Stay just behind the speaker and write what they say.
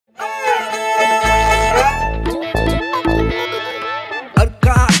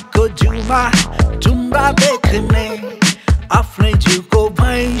देख्ने आफ्नै जिउको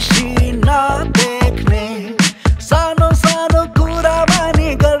भैँसी नदेख्ने सानो सानो कुरामा नि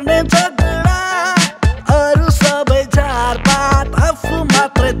गर्ने झगडा अरू सबै झारपात आफू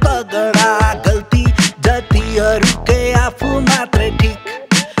मात्रै तगडा गल्ती जतिहरूकै आफू मात्रै ठिक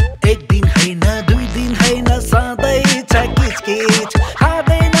एक दिन हैन दुई दिन हैन सधैँ छ किचकिच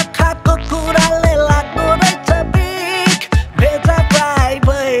खाँदैन खाएको कुराले लाग्दो रहेछ बिख भेजा प्राय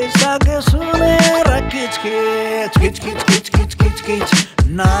भइसक्यो सुनेर किचकिच किचकिच किचकिच किचकिच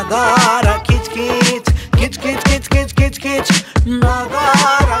नगर किचकिच किचकिच किचकिच किचकिच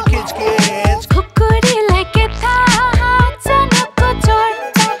नगर किचकिच खुकुरीलाई के थाहा जनको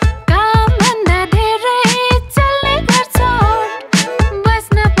चोट कामभन्दा धेरै चल्ने गर्छ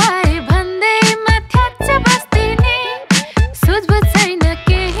बस्न पाए भन्दैमा थ्याच्च बस्दिने सोचबुझ छैन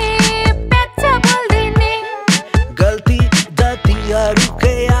केही प्याच्च बोल्दिने गल्ती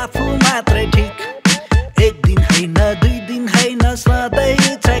जतिहरूकै आफू मात्रै ठिक एक दिन हैन दुई दिन हैन सधैँ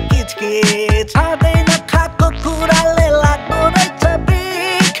छ किचकिच खाँदैन खाएको कुराले लाग्दो रहेछ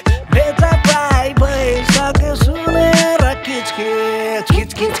बिख भेजा प्राय भइसक्यो सुनेर किचकिच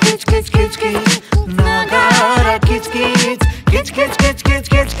किचकिच किचकिच किचकिच नगर किचकिच किचकिच किचकिच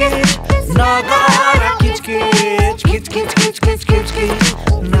किचकिच नगर किचकिच किचकिच किचकिच किचकिच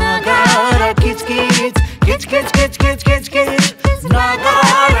नगर किचकिच किचकिच किचकिच किचकिच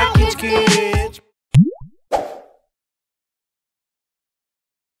नगर किचकिच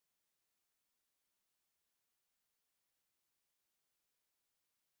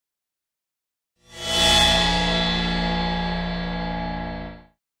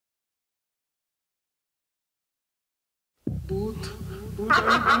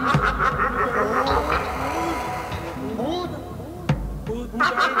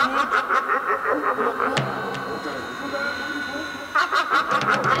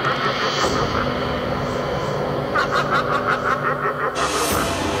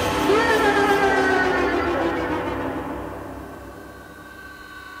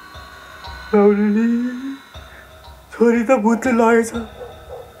छोरी त भूतले लगेछ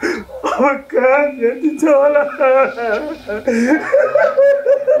अब कहाँ भेटिन्छ होला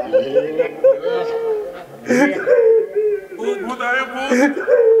भूत आयो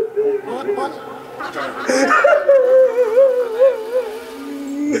भूत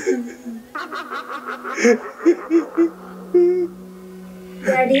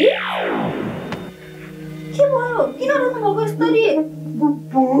Daddy? के भयो? किन रोक्नुभएको यसरी?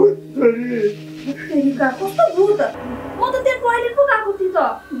 भूत छोरी तेरिका कस्तो भूत? म त त्यहाँ टोयलेट पो गएको थिएँ त।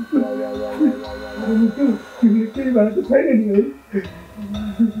 केही भएको छैन नि है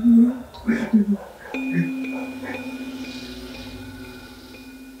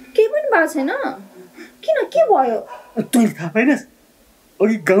केही पनि भएको छैन? किन के भयो? तैँले थाहा पाइनस्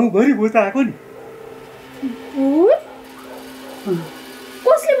अघि गाउँभरि भूत आएको नि भूत?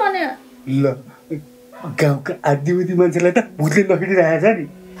 कसले भन्यो? ल गाउँका आदिवासी मान्छेलाई त भूतले नखिदिरहेछ नि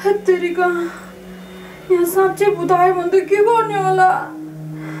तेरिका यहाँ साँच्चै भूत आयो भने त के गर्ने होला?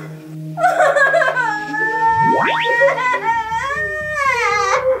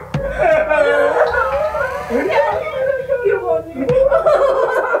 के गर्ने?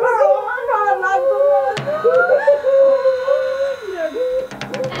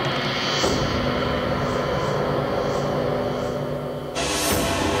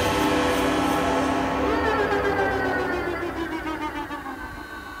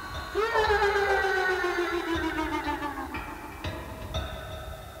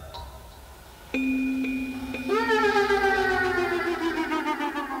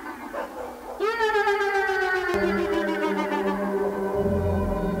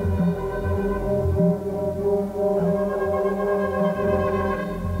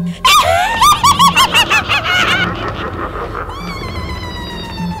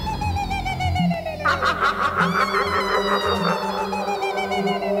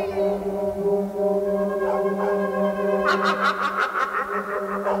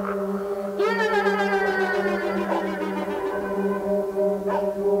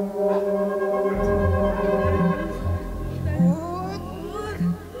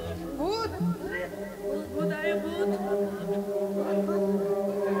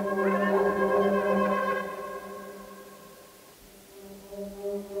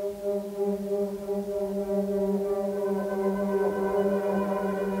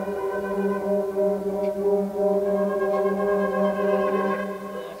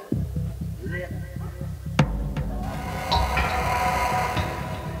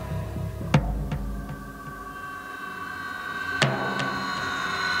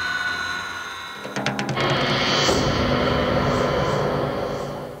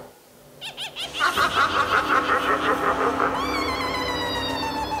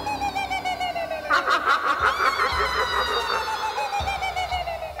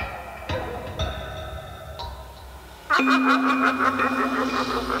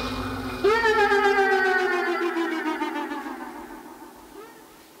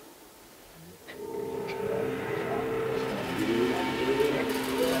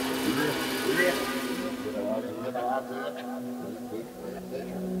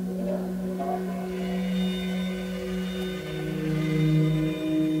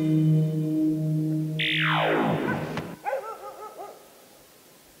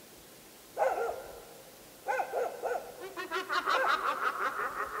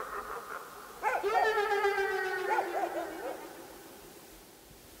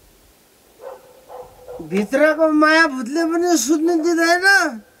 भित्रको माया भूतले पनि सुत्न दिँदैन,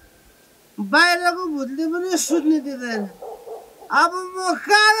 बाहिरको भूतले पनि सुत्न दिँदैन। अब म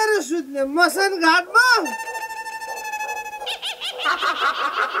कहाँ गएर सुत्ने? मसान घाटमा?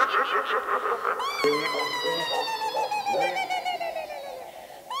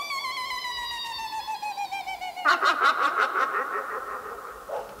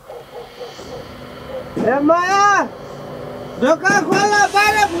 ए माया, ढोका खोला,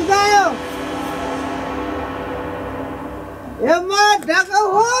 बाहिर भूत आयो। ए माया, ढोका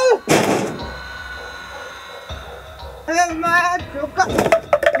खोल। ए माया, ढोका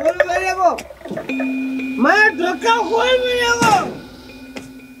खोल भनेको। माया, ढोका खोल भनेको।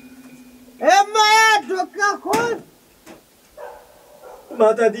 ए माया, ढोका खोल।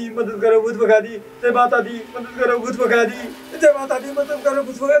 माता दी मदद करो भूत भगा दी, जय माता दी मदद करो भूत भगा दी, जय माता दी मदद करो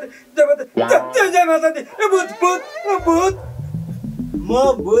भूत भगा दी, जय माता दी। भूत भूत भूत म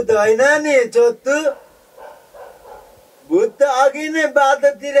भूत होइन नि चोत्तु, भूत त अघि नै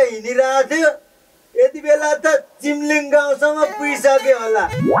बाटोतिर हिँडिरहेको थियो, यति बेला त चिम्लिङ गाउँसम्म पुगिसक्यो होला।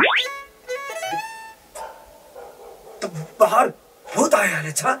 बाहर भूत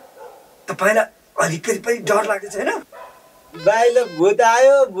आइहालेछ, तपाईँलाई अलिकति पनि डर लागेको छैन? बाहिर भूत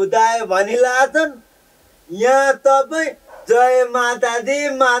आयो भनिरहेछन्, यहाँ तपाईँ जय माता दी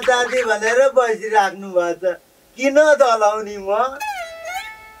भनेर बसिराख्नु भएको छ, किन दलाउने म?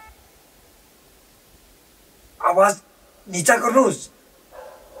 आवाज निचा गर्नुहोस्,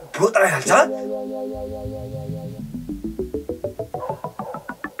 भूत आइहाल्छ।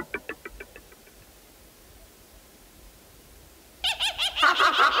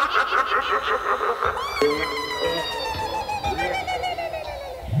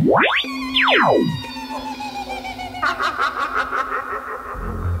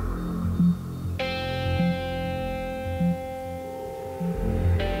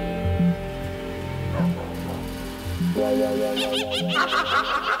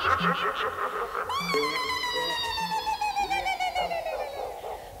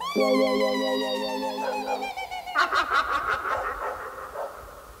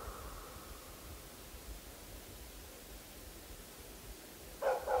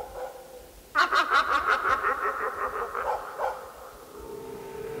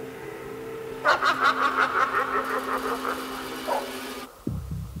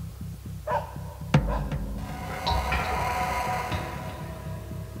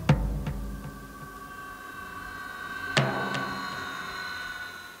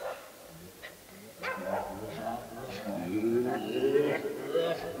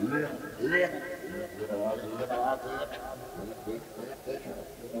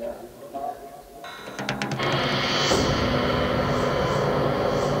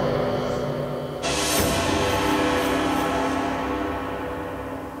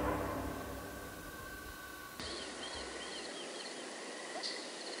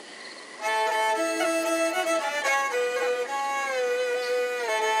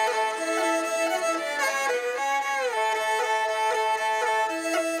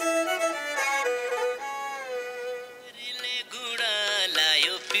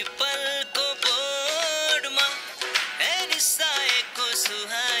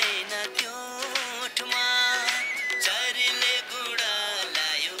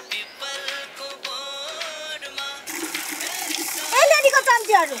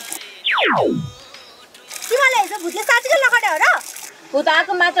 तिमीलाई हिजो भूतले साँच्चै लखड्यो र? भूत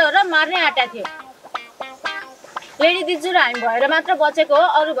आएको मात्र हो र मार्नै आँटा थियो। लेडी दिजु र हामी भएर मात्र बचेको हो,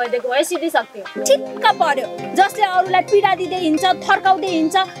 अरू भइदिएको भए सिधिसक्थ्यो। ठिक्क पर्यो, जसले अरूलाई पीडा दिँदै हिँड्छ, थर्काउँदै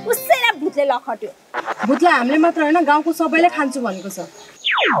हिँड्छ, उसैलाई भूतले लखट्यो। भूतले हामीले मात्र होइन गाउँको सबैले खान्छु भनेको छ।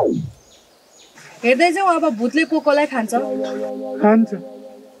 हेर्दै जाउँ अब भूतले कोलाई खान्छ।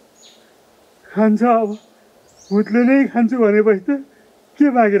 खान्छ अब भूतले नै खान्छु भनेपछि त के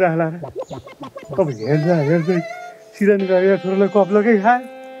बाँकी राख्ला र? अब हेर्दै सिरानी गरेर छोरालाई कप्लकै खाए,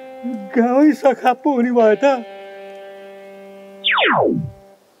 गाउँ सखाप पो हुने भयो त।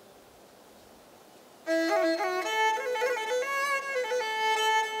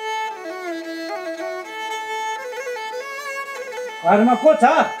 घरमा को छ?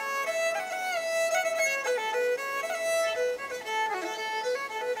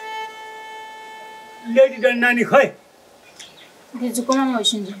 लेडी डन्डानी खै दिजु कोमा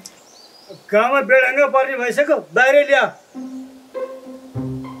होइसिन्छ गाउँमा बेडङ्ग पर्ने भइसक्यो बाहिर ल्या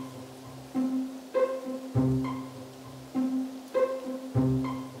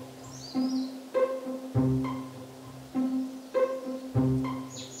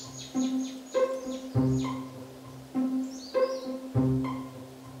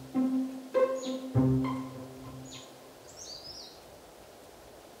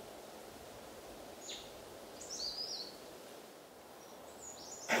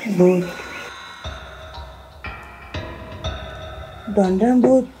भूत धन्डाम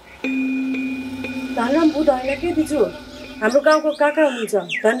भूत धन्डाम भूत होइन के दिजु हाम्रो गाउँको काका हुनुहुन्छ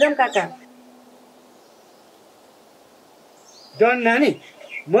धन्डाम काका डन नानी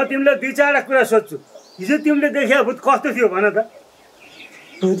म तिमीलाई दुई चारवटा कुरा सोध्छु हिजो तिमीले देखेको भूत कस्तो थियो भन त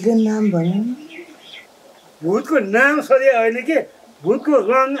भूतले नाम भन्यो भूतको नाम सोधे होइन के भूतको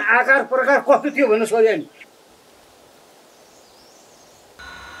रङ आकार प्रकार कस्तो थियो भनेर सोधे नि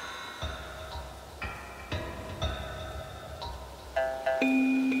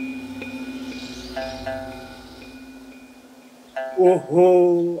ओहो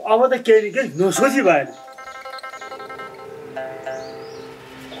अब त केही के नसोची भएन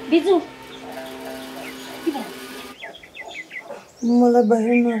बिजु मलाई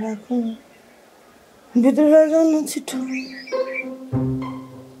बाहिर नराख्नु भित्र जानु छिटो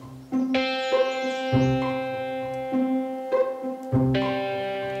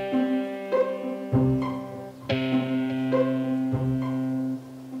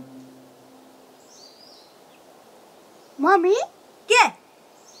मम्मी के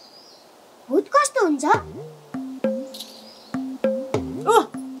भूत कस्तो हुन्छ ओ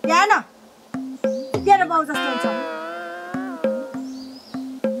यहाँ न तेरो बाउ जस्तो हुन्छ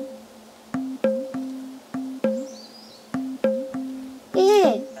ए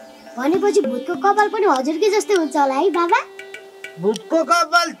भनेपछि भूतको कपाल पनि हजुरकै जस्तै हुन्छ होला है बाबा भूतको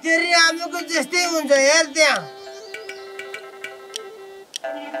कपाल तेरी आमाको जस्तै हुन्छ हेर त्यहाँ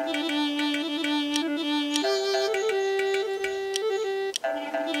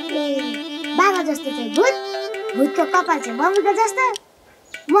बाबा जस्तो चाहिँ भूत भूतको कपाल चाहिँ मम्मीको जस्तो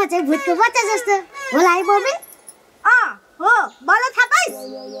म चाहिँ भूतको बच्चा जस्तो होला है मम्मी हो बल थाहा पाइस्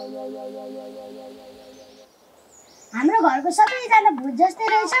हाम्रो घरको सबैजना भूत जस्तै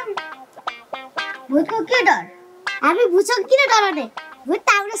रहेछौँ भूतको के डर हामी भूतसँग किन डराउने भूत त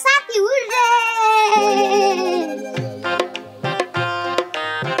हाम्रो साथी हो रे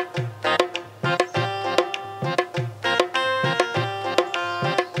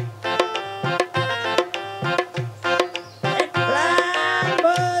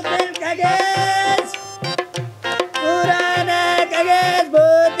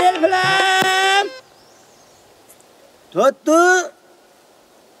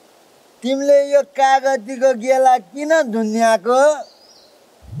तिमीले यो कागतीको गेला किन दुनियाँको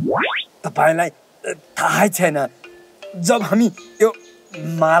तपाईलाई थाहै छैन जब हामी यो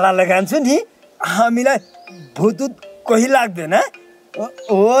माला लगाउँछौँ नि हामीलाई भूत कोही लाग्दैन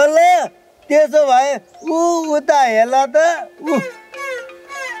होला त्यसो भए उता हेर त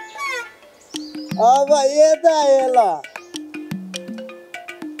अब यता हेर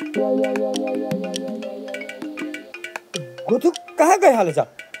गोथु कहाँ गइहालेछ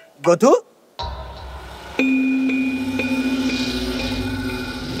गोथु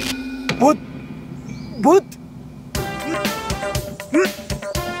भूत भूत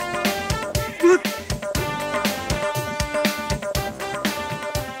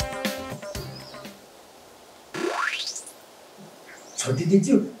छोटी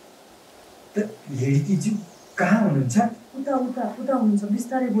दिजु त लेडी दिजु कहाँ हुनुहुन्छ उता उता उता हुनुहुन्छ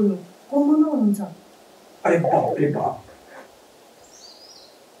बिस्तारै बोल्नु कोमनो हुनुहुन्छ अरे बाप रे बाप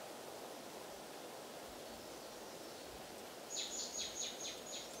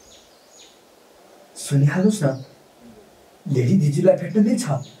सुनिहाल्नुहोस् न लेडी दिजुलाई भेट्न दिन्छ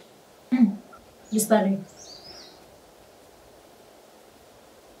बिस्तारै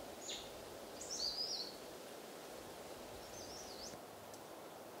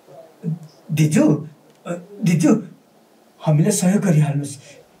दिजु दिजु हामीलाई सहयोग गरिहाल्नुहोस्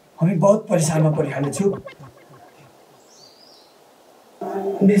हामी बहुत परेशानमा परिहाल्छौँ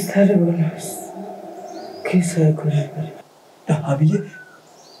बिस्तारै बोल्नुहोस् के सहयोग गर्नु हामीले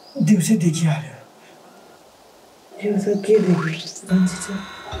दिउँसै देखिहाल्यो दिउँसो के देख्यो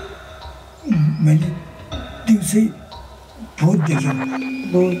मैले दिउँसै भूत देखेँ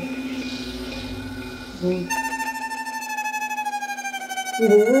भूत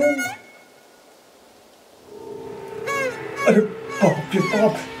अरे बाप रे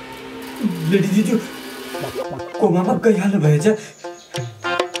बाप लेडी दिजु कोमामा गइहाल्नु भएछ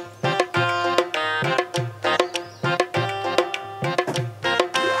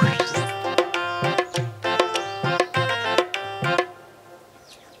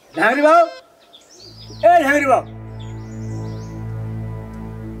झाँक्री बाउ ए झाँक्री बाउ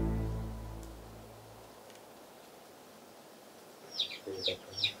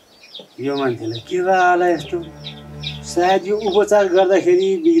यो मान्छेलाई के होला यस्तो सायद यो उपचार गर्दाखेरि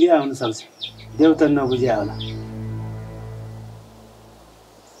बिग्रिया हुन सक्छ देउता नबुझ्या होला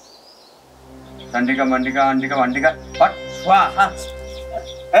चण्डिका मण्डिका अन्डिका भण्डिका फट स्वाहा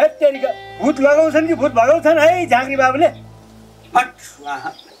ए तेरिका भूत लगाउँछन् कि भूत भगाउँछन् है झाँक्री बाबुले फट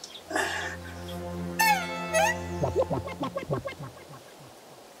स्वाहा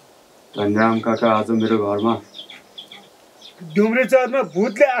धनराम काका आज मेरो घरमा डुम्रे चौधमा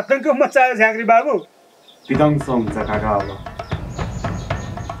भूतले आतंक मचायो झाँक्री बाबु विध्वंस हुन्छ काका अब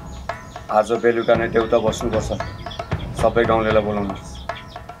आज बेलुका नै देउता बस्नुपर्छ सबै गाउँलेलाई बोलाउनुहोस्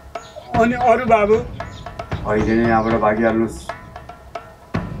अनि अरू बाबु अहिले नै यहाँबाट भागिहाल्नुहोस्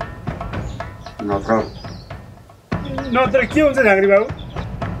नत्र के हुन्छ झाँक्री बाबु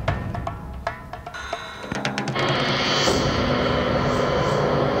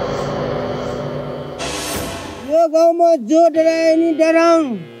यो गाउँमा जो डरायो नि डराउँ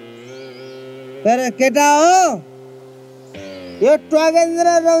तर केटा हो यो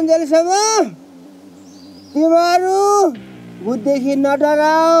ट्वागेन्द्र रौन्जेलसम्म तिमीहरू भूतदेखि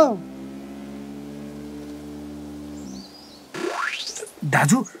नडराओ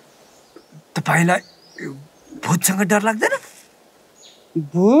दाजु तपाईलाई भूतसँग डर लाग्दैन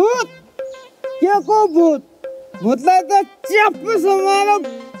भूत के को भूत भूतलाई त च्याप्प समाएर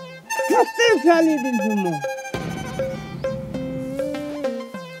खत्तै फालिदिन्छु म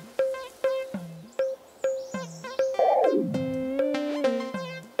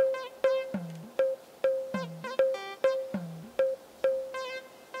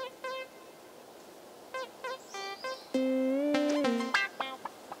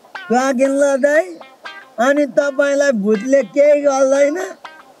दाइ अनि तपाईँलाई भूतले केही गर्दैन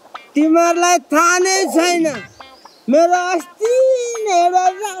तिमीहरूलाई थाहा नै छैन मेरो अस्ति नै एउटा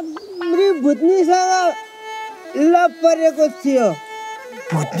राम्री भूतनीसँग लप परेको थियो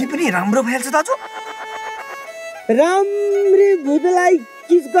भूतनी पनि राम्रो भइहाल्छ दाजु राम्री भूतलाई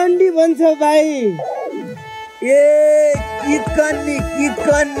किचकन्डी भन्छ भाइ ए किचकन्डी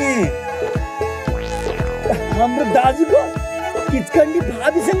हाम्रो दाजुको किचकन्डी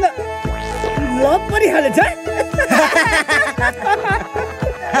भाबीसँग लप परिहालेछ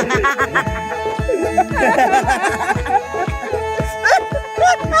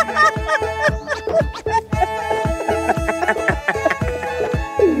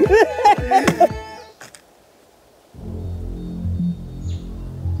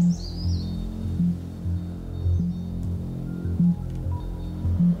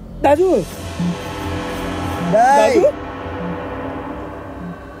दाजु दाजु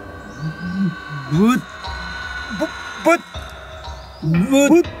भूत भूत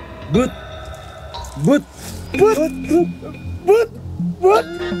भूत भूत भूत भूत भूत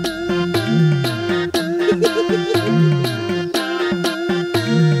भूत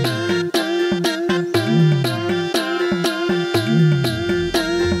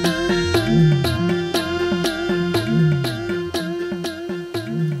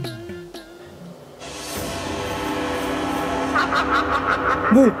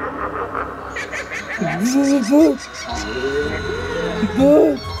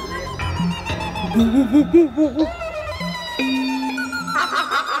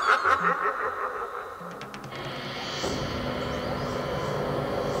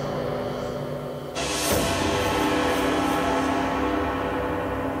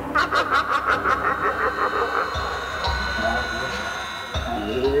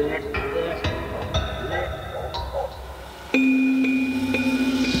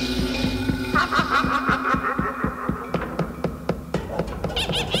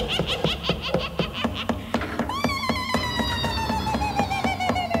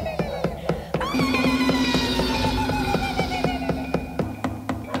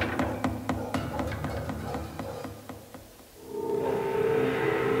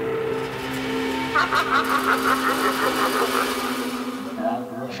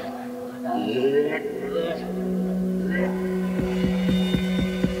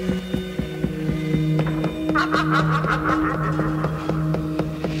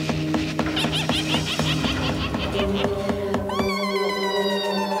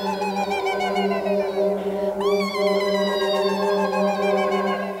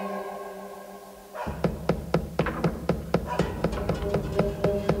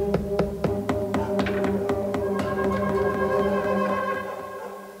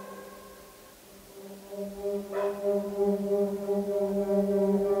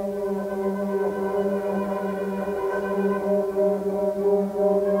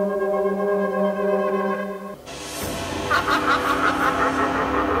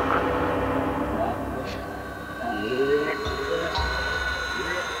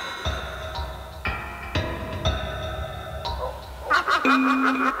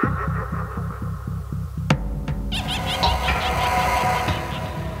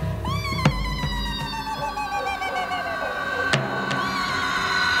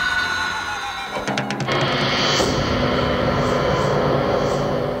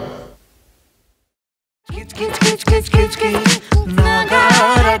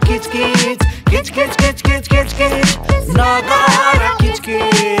Nagara kich kich, kich kich kich kich kich kich. Nagara kich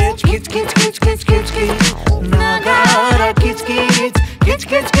kich, kich kich kich kich kich kich. Nagara kich kich, kich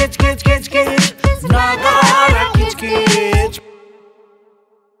kich kich kich kich kich.